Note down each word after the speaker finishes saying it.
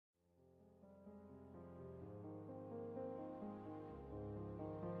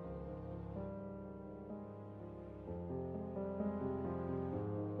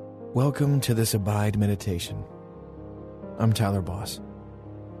Welcome to this Abide Meditation. I'm Tyler Boss.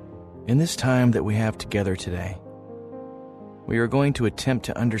 In this time that we have together today, we are going to attempt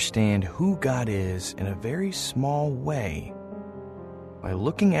to understand who God is in a very small way by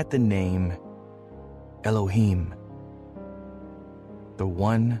looking at the name Elohim, the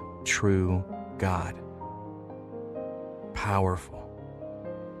one true God. Powerful,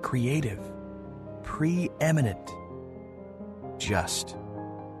 creative, preeminent, just.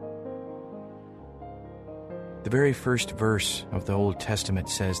 The very first verse of the Old Testament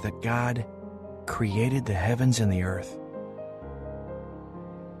says that God created the heavens and the earth.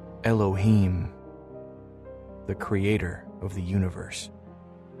 Elohim, the creator of the universe,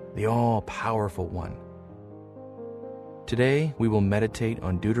 the all-powerful one. Today we will meditate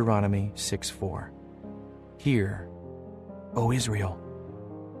on Deuteronomy 6:4. Hear, O Israel,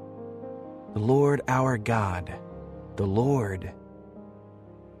 the Lord our God, the Lord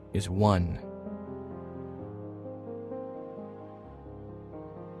is one.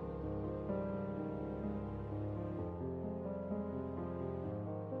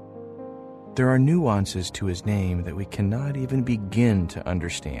 There are nuances to his name that we cannot even begin to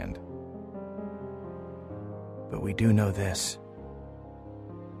understand. But we do know this.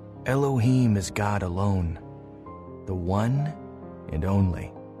 Elohim is God alone, the one and only.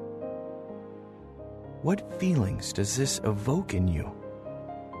 What feelings does this evoke in you?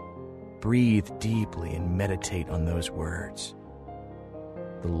 Breathe deeply and meditate on those words.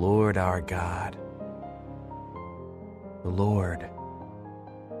 The Lord our God, the Lord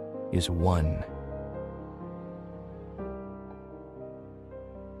is one.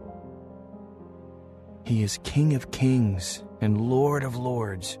 He is King of kings and Lord of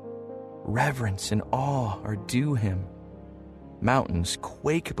lords. Reverence and awe are due him. Mountains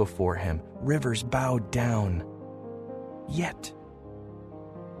quake before him, rivers bow down. Yet,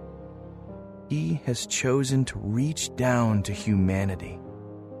 he has chosen to reach down to humanity.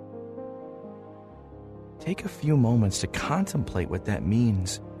 Take a few moments to contemplate what that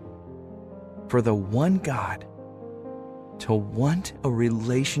means. For the one God to want a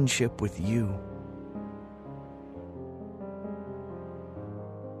relationship with you.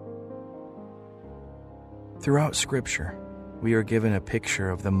 Throughout Scripture, we are given a picture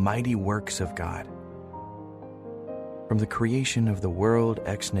of the mighty works of God. From the creation of the world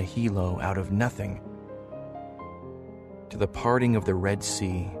ex nihilo out of nothing, to the parting of the Red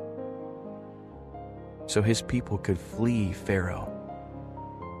Sea, so his people could flee Pharaoh.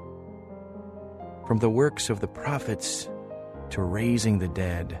 From the works of the prophets to raising the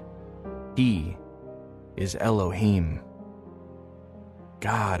dead, he is Elohim,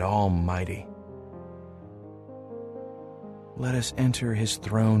 God Almighty. Let us enter his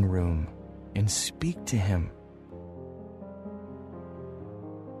throne room and speak to him.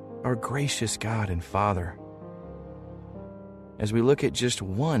 Our gracious God and Father, as we look at just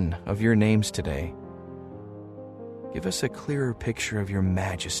one of your names today, give us a clearer picture of your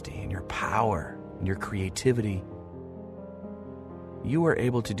majesty and your power and your creativity. You are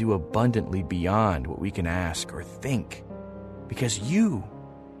able to do abundantly beyond what we can ask or think, because you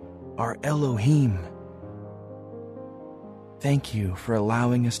are Elohim. Thank you for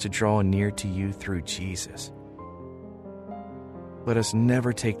allowing us to draw near to you through Jesus. Let us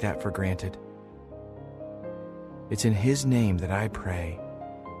never take that for granted. It's in his name that I pray.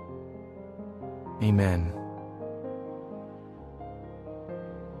 Amen.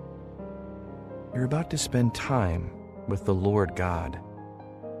 You're about to spend time with the Lord God,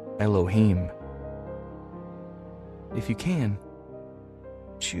 Elohim. If you can,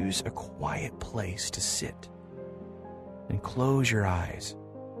 choose a quiet place to sit and close your eyes.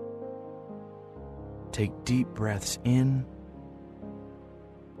 Take deep breaths in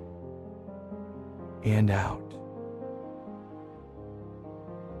and out.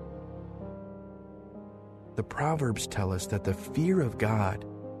 The Proverbs tell us that the fear of God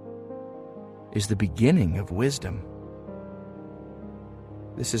is the beginning of wisdom.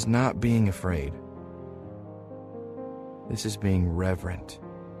 This is not being afraid. This is being reverent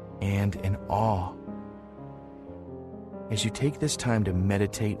and in awe. As you take this time to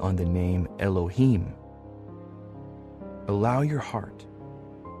meditate on the name Elohim, allow your heart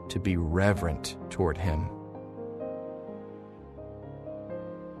to be reverent toward him.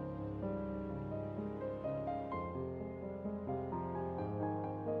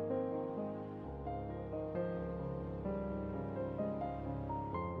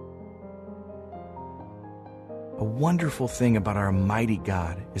 A wonderful thing about our mighty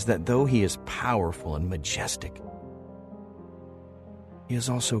God is that though he is powerful and majestic, he is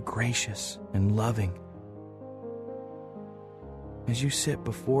also gracious and loving. As you sit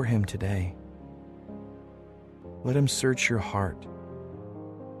before Him today, let Him search your heart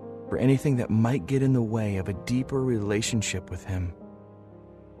for anything that might get in the way of a deeper relationship with Him.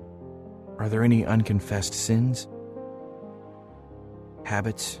 Are there any unconfessed sins?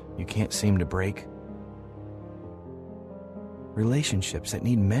 Habits you can't seem to break? Relationships that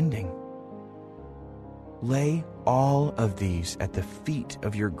need mending? Lay all of these at the feet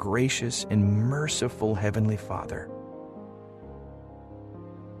of your gracious and merciful Heavenly Father.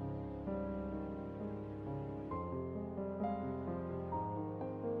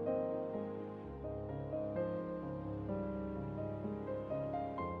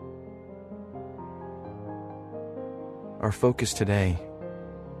 Our focus today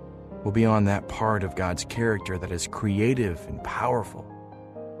will be on that part of God's character that is creative and powerful.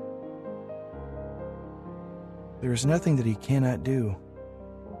 There is nothing that He cannot do.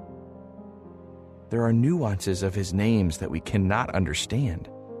 There are nuances of His names that we cannot understand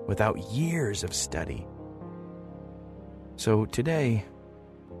without years of study. So today,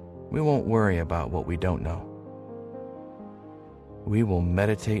 we won't worry about what we don't know. We will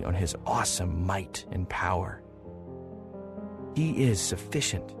meditate on His awesome might and power. He is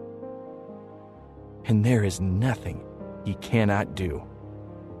sufficient, and there is nothing He cannot do.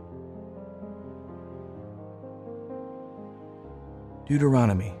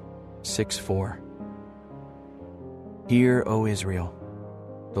 Deuteronomy 6:4. Hear, O Israel,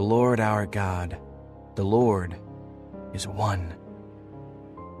 the Lord our God, the Lord is one.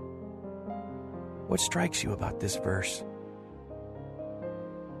 What strikes you about this verse?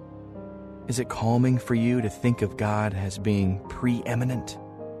 Is it calming for you to think of God as being preeminent,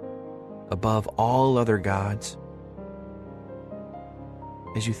 above all other gods?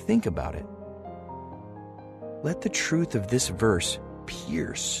 As you think about it, let the truth of this verse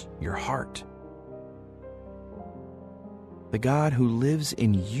pierce your heart. The God who lives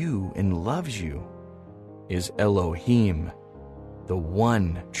in you and loves you is Elohim, the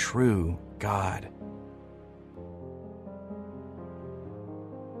one true God.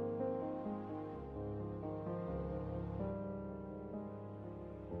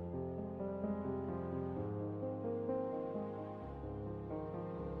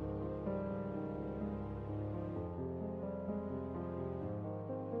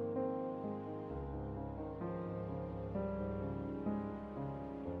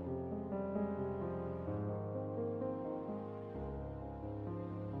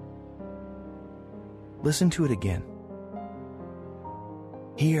 Listen to it again.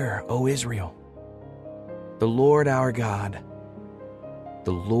 Hear, O Israel, the Lord our God,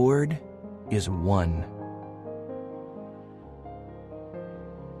 the Lord is one.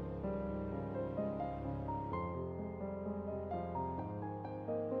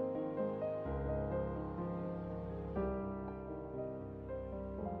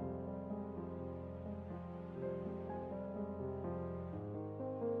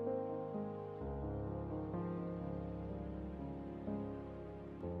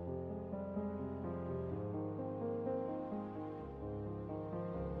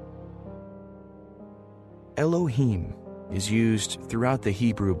 Elohim is used throughout the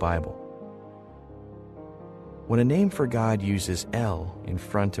Hebrew Bible. When a name for God uses El in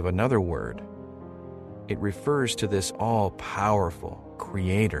front of another word, it refers to this all-powerful,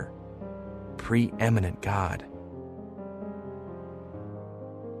 creator, preeminent God.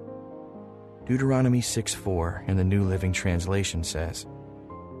 Deuteronomy 6:4 in the New Living Translation says,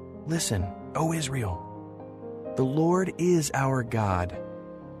 Listen, O Israel, the Lord is our God,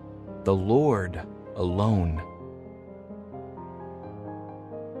 the Lord alone.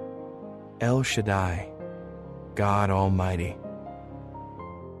 El Shaddai, God Almighty.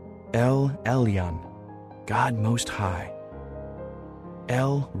 El Elyon, God Most High.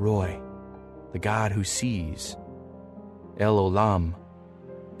 El Roy, the God who sees. El Olam,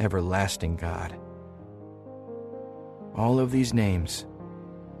 everlasting God. All of these names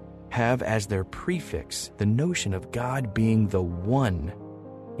have as their prefix the notion of God being the one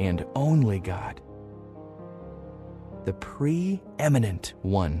and only God, the preeminent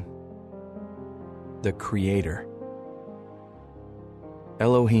one, the Creator.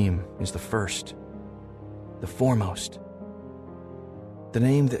 Elohim is the first, the foremost, the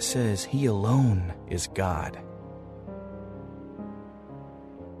name that says He alone is God.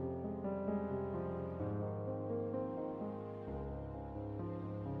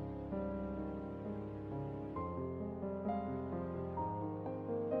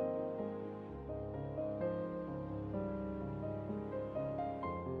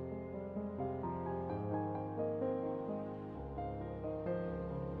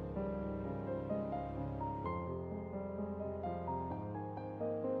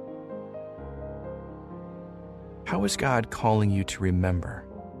 How is God calling you to remember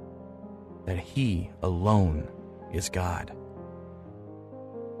that He alone is God?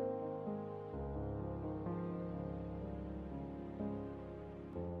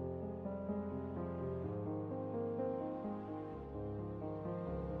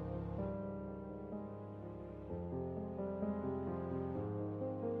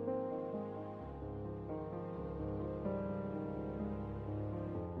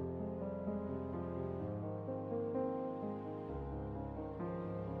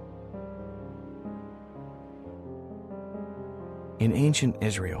 In ancient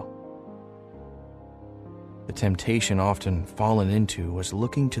Israel, the temptation often fallen into was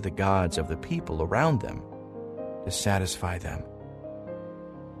looking to the gods of the people around them to satisfy them.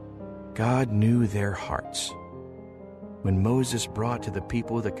 God knew their hearts. When Moses brought to the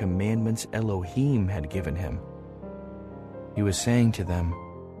people the commandments Elohim had given him, he was saying to them,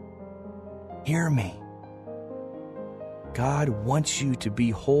 "Hear me. God wants you to be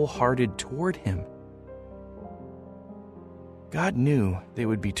wholehearted toward Him." God knew they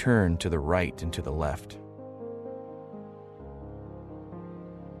would be turned to the right and to the left.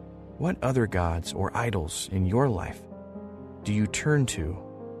 What other gods or idols in your life do you turn to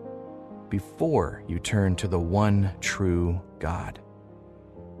before you turn to the one true God?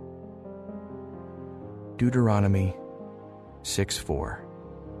 Deuteronomy 6:4.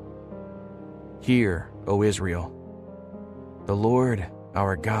 Hear, O Israel, the Lord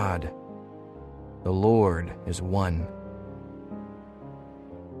our God, the Lord is one.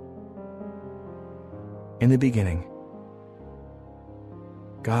 In the beginning,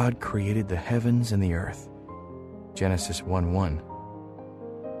 God created the heavens and the earth. Genesis 1:1.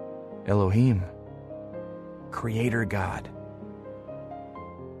 Elohim, Creator God.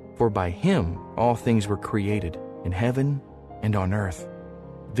 For by Him all things were created, in heaven and on earth,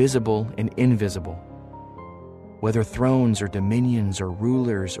 visible and invisible. Whether thrones or dominions or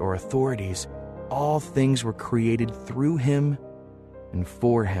rulers or authorities, all things were created through Him and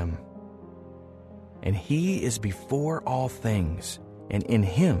for Him. And He is before all things, and in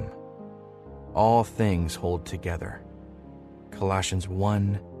Him all things hold together. Colossians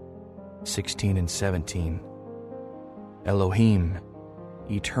 1:16 and 17. Elohim,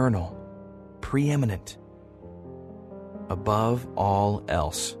 eternal, preeminent, above all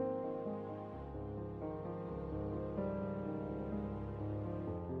else.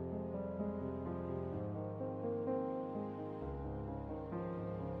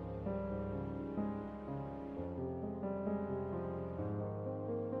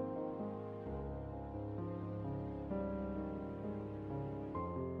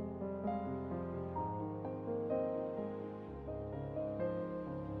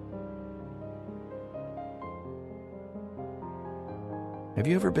 Have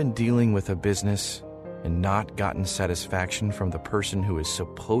you ever been dealing with a business and not gotten satisfaction from the person who is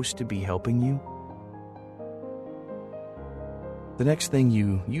supposed to be helping you? The next thing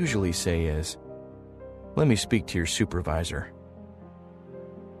you usually say is, "Let me speak to your supervisor."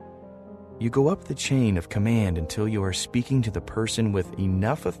 You go up the chain of command until you are speaking to the person with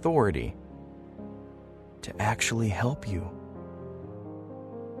enough authority to actually help you.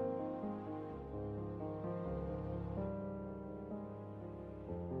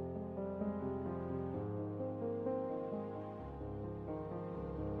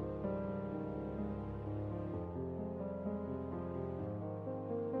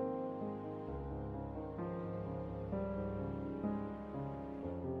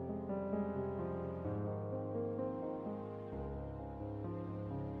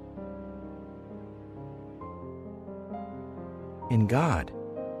 In God,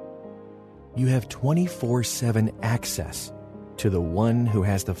 you have 24/7 access to the one who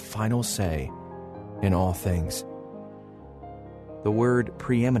has the final say in all things. The word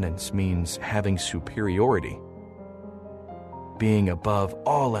preeminence means having superiority, being above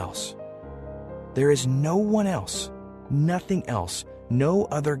all else. There is no one else, nothing else, no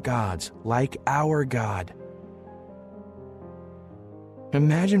other gods like our God.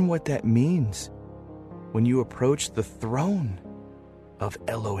 Imagine what that means when you approach the throne of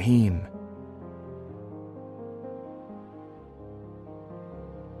Elohim.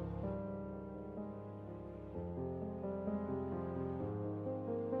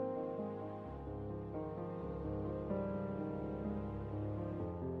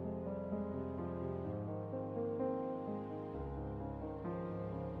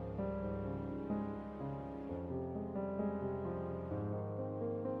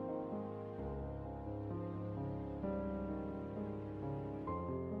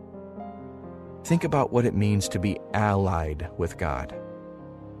 Think about what it means to be allied with God.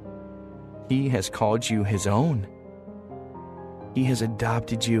 He has called you His own He has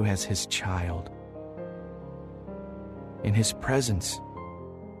adopted you as His child. In His presence,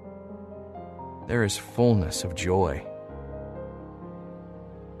 there is fullness of joy.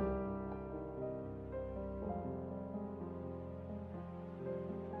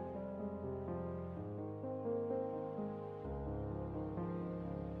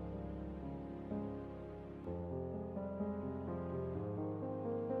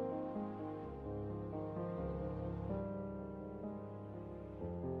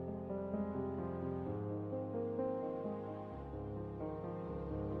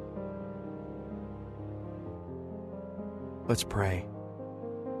 Let's pray.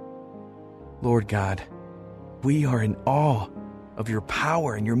 Lord God, we are in awe of your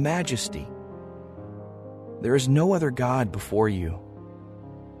power and your majesty. There is no other God before you.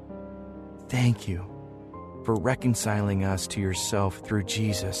 Thank you for reconciling us to yourself through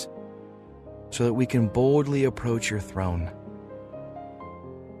Jesus so that we can boldly approach your throne.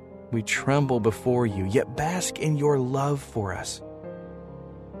 We tremble before you, yet bask in your love for us.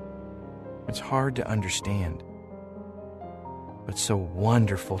 It's hard to understand, but so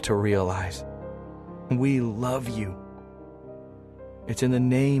wonderful to realize. We love you. It's in the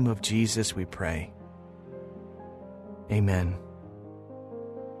name of Jesus we pray. Amen.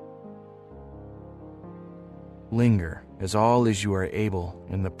 Linger as all as you are able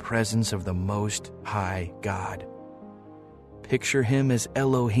in the presence of the Most High God. Picture Him as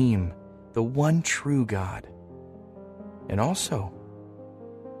Elohim, the one true God, and also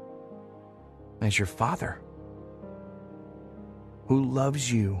as your Father, who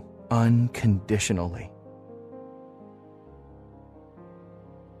loves you unconditionally.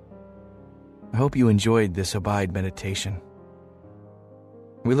 I hope you enjoyed this Abide meditation.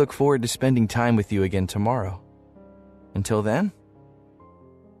 We look forward to spending time with you again tomorrow. Until then,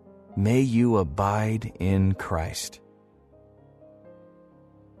 may you abide in Christ.